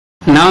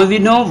Now we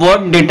know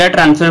what data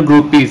transfer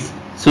group is.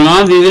 So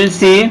now we will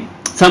see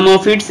some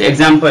of its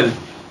example,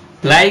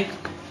 like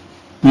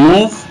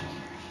move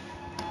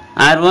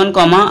R1,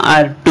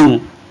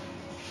 R2.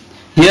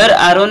 Here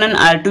R1 and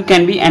R2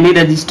 can be any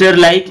register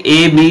like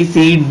A, B,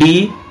 C,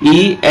 D,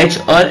 E, H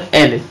or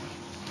L.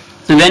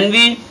 So when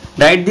we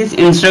write this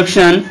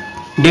instruction,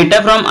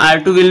 data from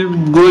R2 will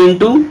go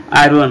into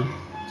R1.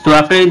 So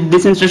after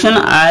this instruction,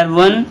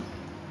 R1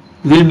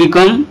 will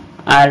become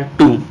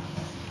R2.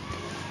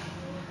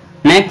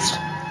 Next,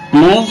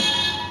 move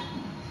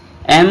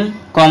M,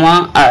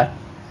 R.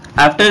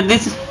 After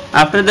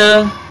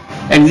the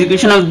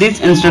execution of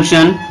this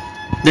instruction,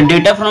 the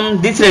data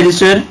from this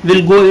register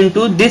will go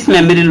into this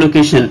memory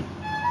location,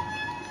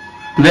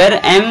 where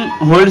M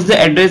holds the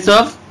address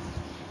of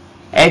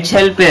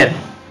HL pair.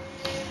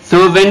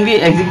 So when we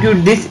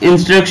execute this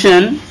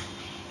instruction,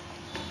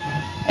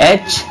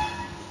 H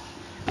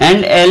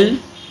and L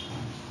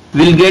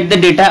will get the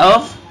data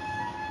of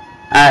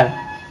R.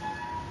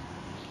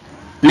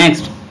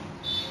 Next,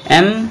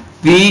 M,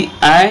 V,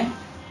 I,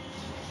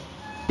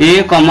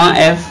 A,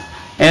 F,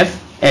 F,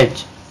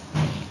 H.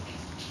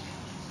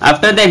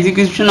 After the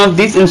execution of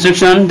this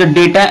instruction, the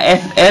data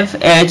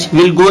FFH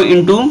will go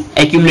into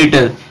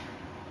accumulator.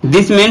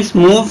 This means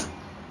move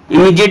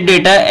immediate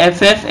data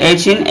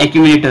FFH in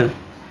accumulator.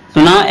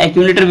 So now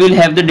accumulator will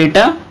have the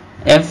data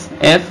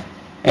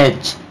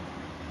FFH.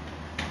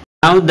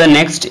 Now the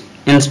next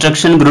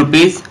instruction group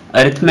is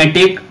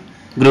arithmetic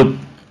group.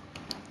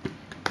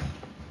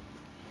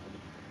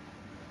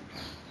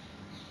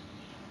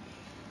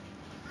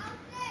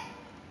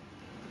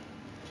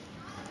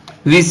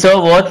 We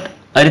saw what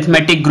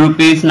arithmetic group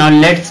is. Now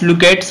let's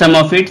look at some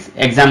of its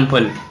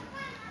example.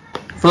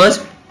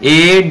 First,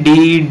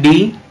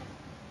 ADD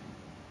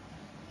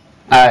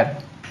R.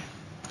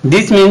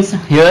 This means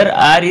here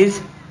R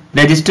is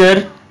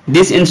register.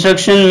 This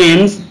instruction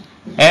means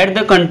add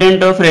the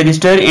content of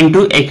register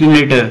into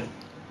accumulator.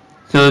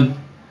 So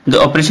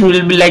the operation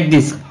will be like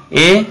this: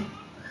 A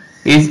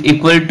is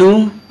equal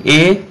to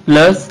A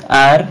plus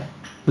R,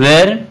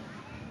 where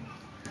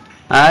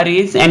R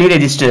is any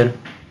register,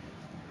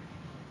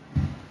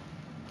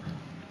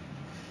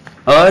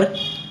 or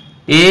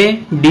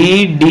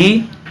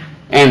ADDN.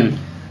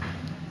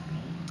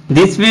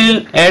 This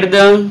will add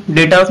the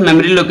data of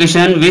memory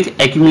location with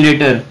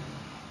accumulator,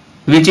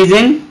 which is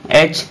in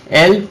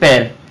HL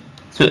pair.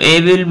 So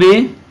A will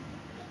be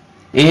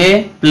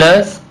A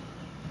plus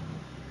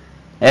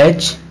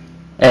HL,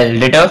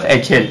 data of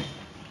HL.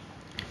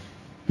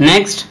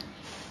 Next,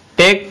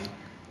 take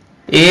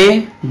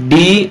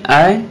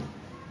ADI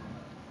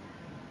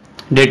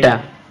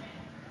data,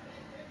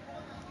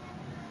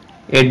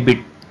 8-bit.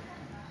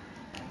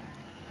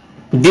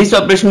 This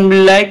operation will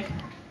be like,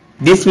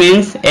 this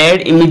means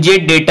add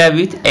immediate data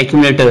with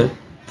accumulator.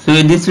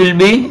 So this will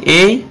be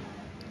A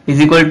is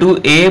equal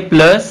to A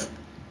plus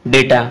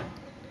data.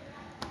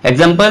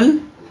 Example,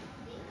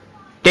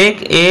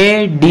 take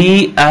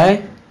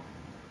ADI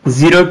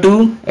 0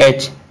 to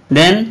H,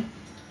 then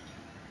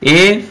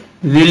A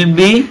will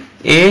be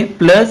A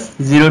plus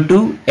 0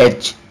 to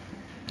H.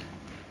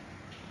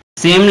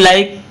 Same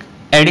like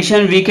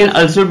addition, we can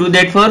also do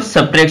that for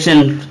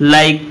subtraction,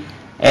 like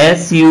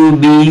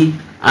SUB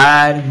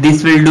R.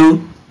 This will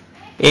do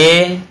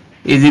A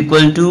is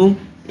equal to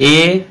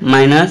A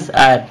minus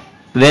R,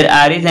 where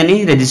R is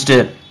any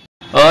register,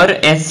 or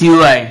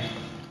SUI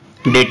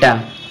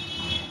data.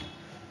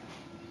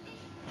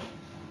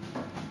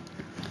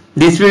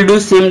 This will do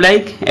same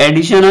like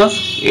addition of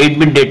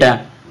 8-bit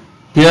data.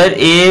 Here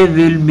A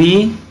will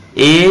be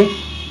A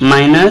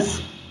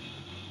minus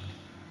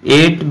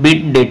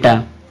 8-bit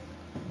data,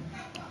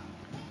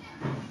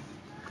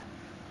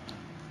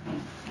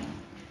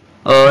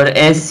 or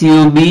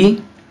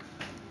SUBM.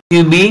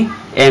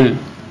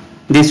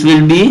 This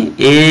will be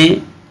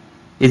A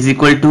is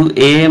equal to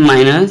A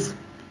minus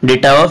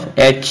data of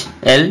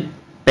HL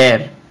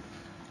pair.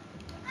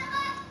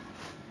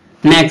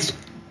 Next,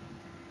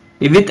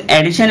 with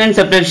addition and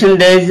subtraction,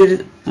 there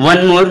is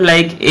one more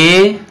like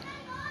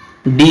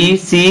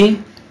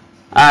ADCR.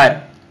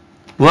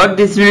 What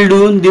this will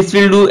do? This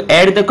will do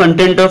add the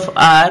content of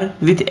R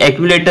with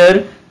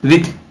accumulator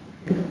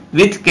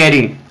with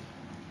carry.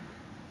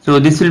 So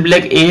this will be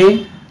like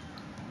A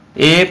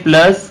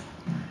plus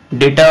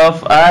data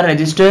of R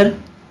register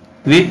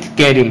with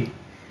carry.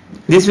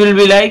 This will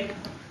be like,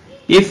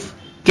 if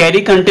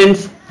carry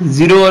contains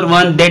 0 or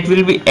 1, that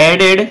will be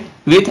added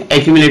with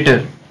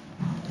accumulator.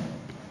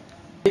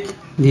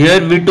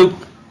 Here we took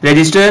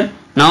register,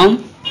 now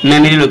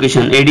memory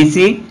location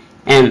ADC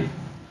M.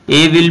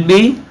 A will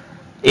be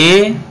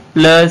A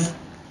plus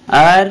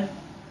R,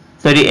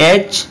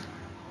 H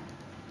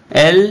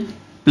L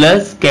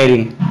plus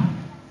carry.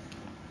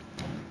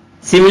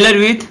 Similar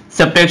with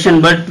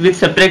subtraction, but with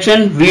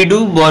subtraction we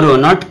do borrow,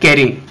 not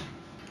carry.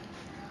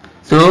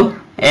 So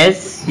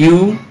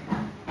SBR.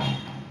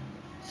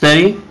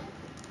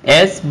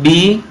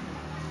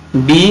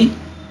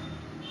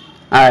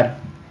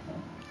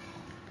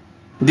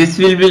 This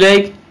will be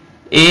like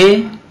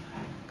A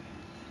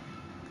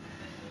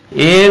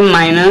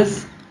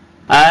minus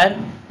r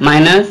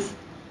minus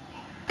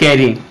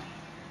carry.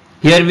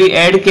 Here we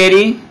add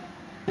carry,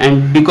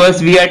 and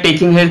because we are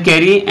taking here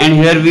carry, and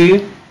here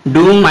we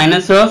do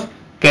minus of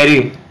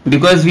carry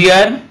because we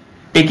are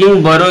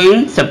taking borrow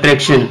in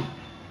subtraction.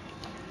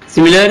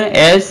 Similar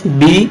S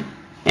B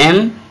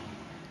M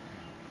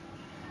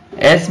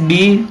S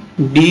B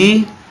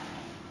D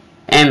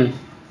M.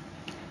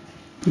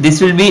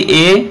 This will be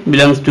A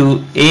belongs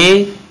to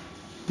A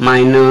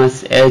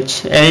minus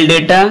HL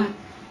data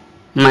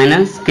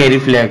minus carry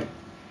flag.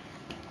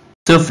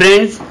 So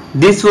friends,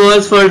 this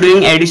was for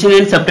doing addition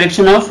and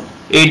subtraction of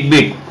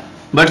 8-bit.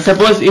 But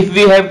suppose if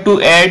we have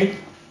to add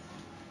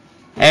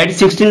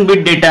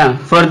 16-bit data,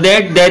 for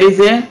that there is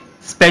a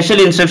special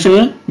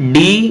instruction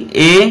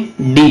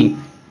DAD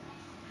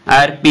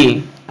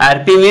RP.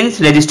 RP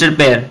means register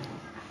pair.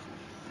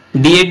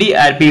 DAD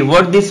RP.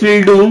 What this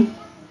will do?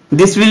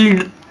 This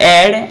will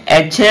add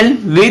HL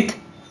with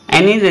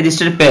any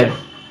register pair.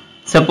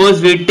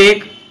 Suppose we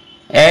take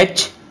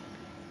H.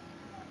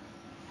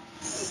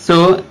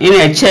 So in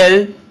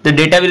HL the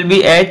data will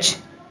be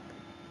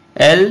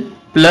HL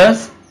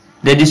plus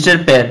register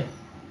pair.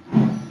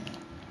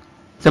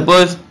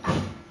 Suppose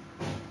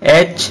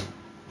HL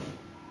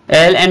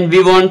and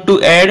we want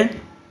to add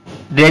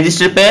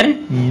register pair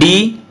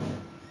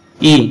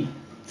DE.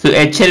 So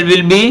HL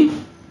will be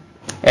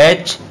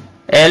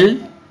HL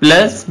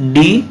plus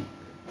DE.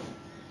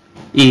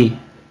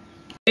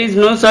 There is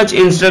no such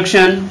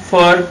instruction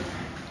for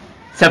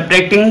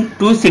subtracting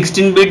two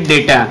 16-bit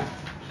data.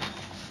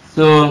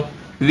 So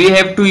we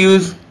have to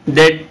use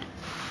that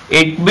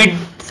 8-bit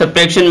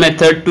subtraction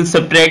method to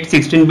subtract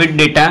 16-bit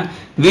data,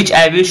 which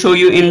I will show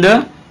you in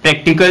the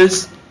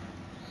practicals.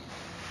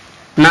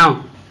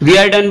 Now we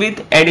are done with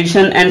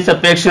addition and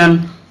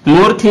subtraction.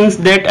 More things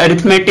that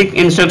arithmetic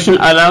instruction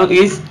allow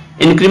is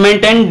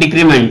increment and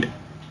decrement.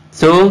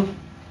 So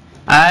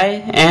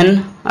I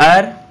N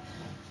R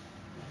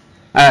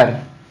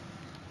R.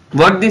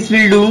 What this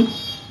will do?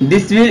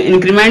 This will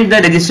increment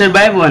the register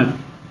by 1.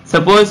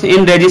 Suppose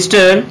in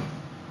register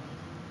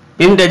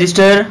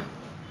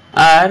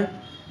R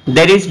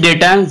there is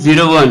data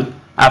 01.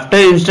 After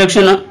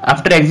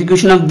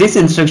execution of this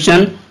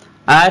instruction,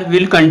 R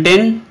will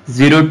contain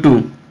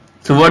 02.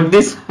 So what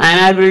this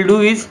INR will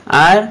do is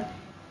R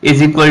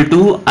is equal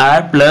to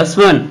R plus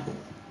 1.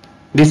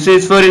 This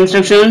is for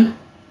instruction.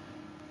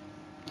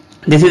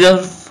 This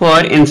is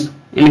for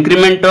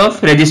increment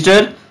of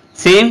register.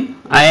 Same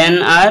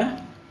INR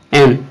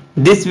N.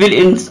 This will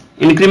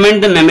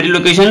increment the memory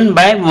location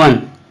by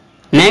 1.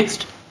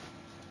 Next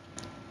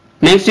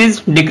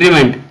is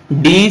decrement.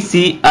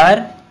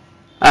 DCRR.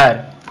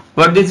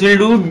 What this will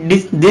do?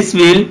 This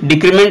will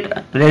decrement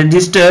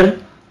register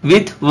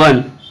with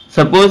 1.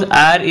 Suppose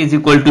R is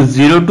equal to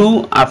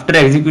 02. After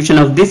execution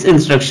of this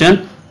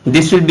instruction,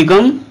 this will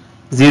become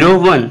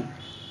 01.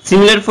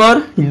 Similar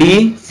for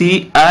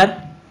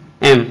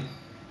DCRM.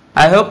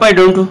 I hope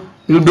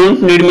you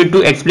don't need me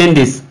to explain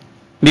this,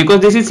 because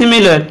this is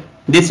similar.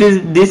 This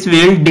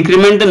will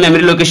decrement the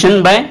memory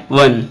location by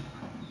 1.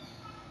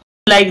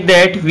 Like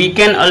that, we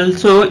can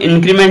also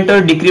increment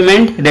or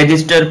decrement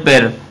register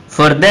pair.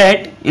 For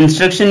that,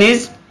 instruction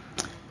is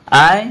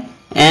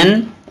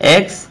INXRP.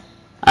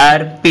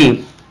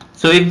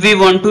 So if we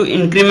want to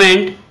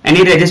increment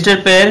any register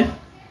pair,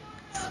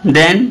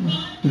 then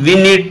we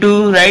need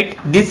to write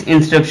this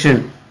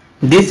instruction.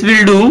 This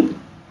will do.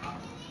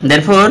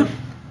 Therefore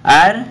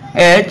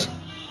RH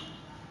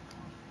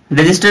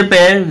register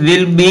pair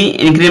will be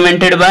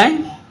incremented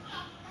by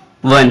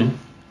 1.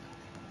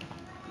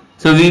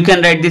 So we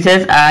can write this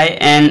as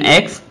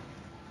INXH.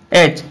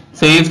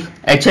 So if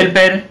HL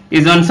pair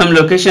is on some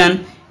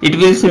location, it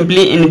will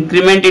simply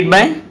increment it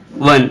by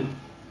 1.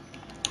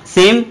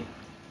 Same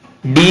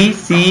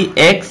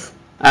DCXRP.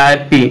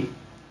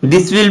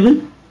 This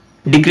will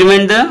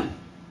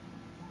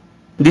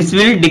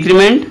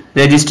decrement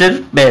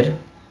register pair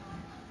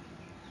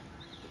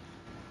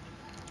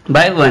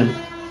by 1.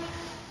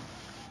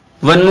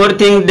 One more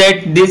thing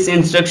that this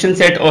instruction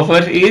set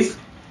offers is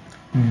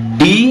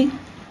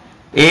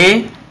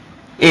DAA.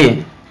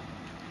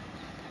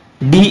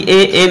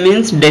 DAA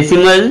means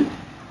decimal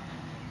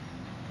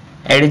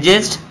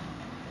adjust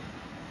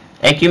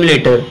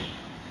accumulator.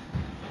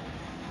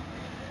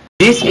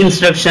 This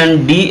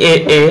instruction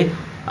DAA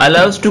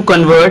allows to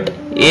convert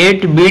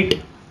 8-bit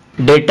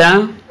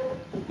data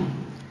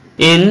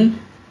in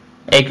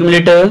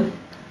accumulator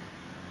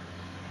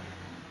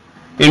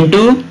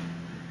into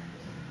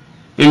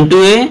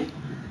a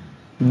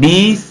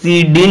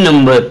BCD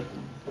number.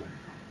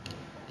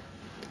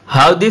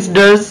 How this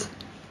does?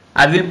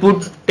 I will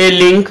put a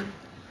link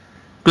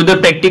to the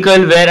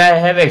practical where I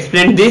have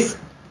explained this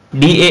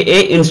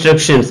DAA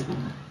instructions.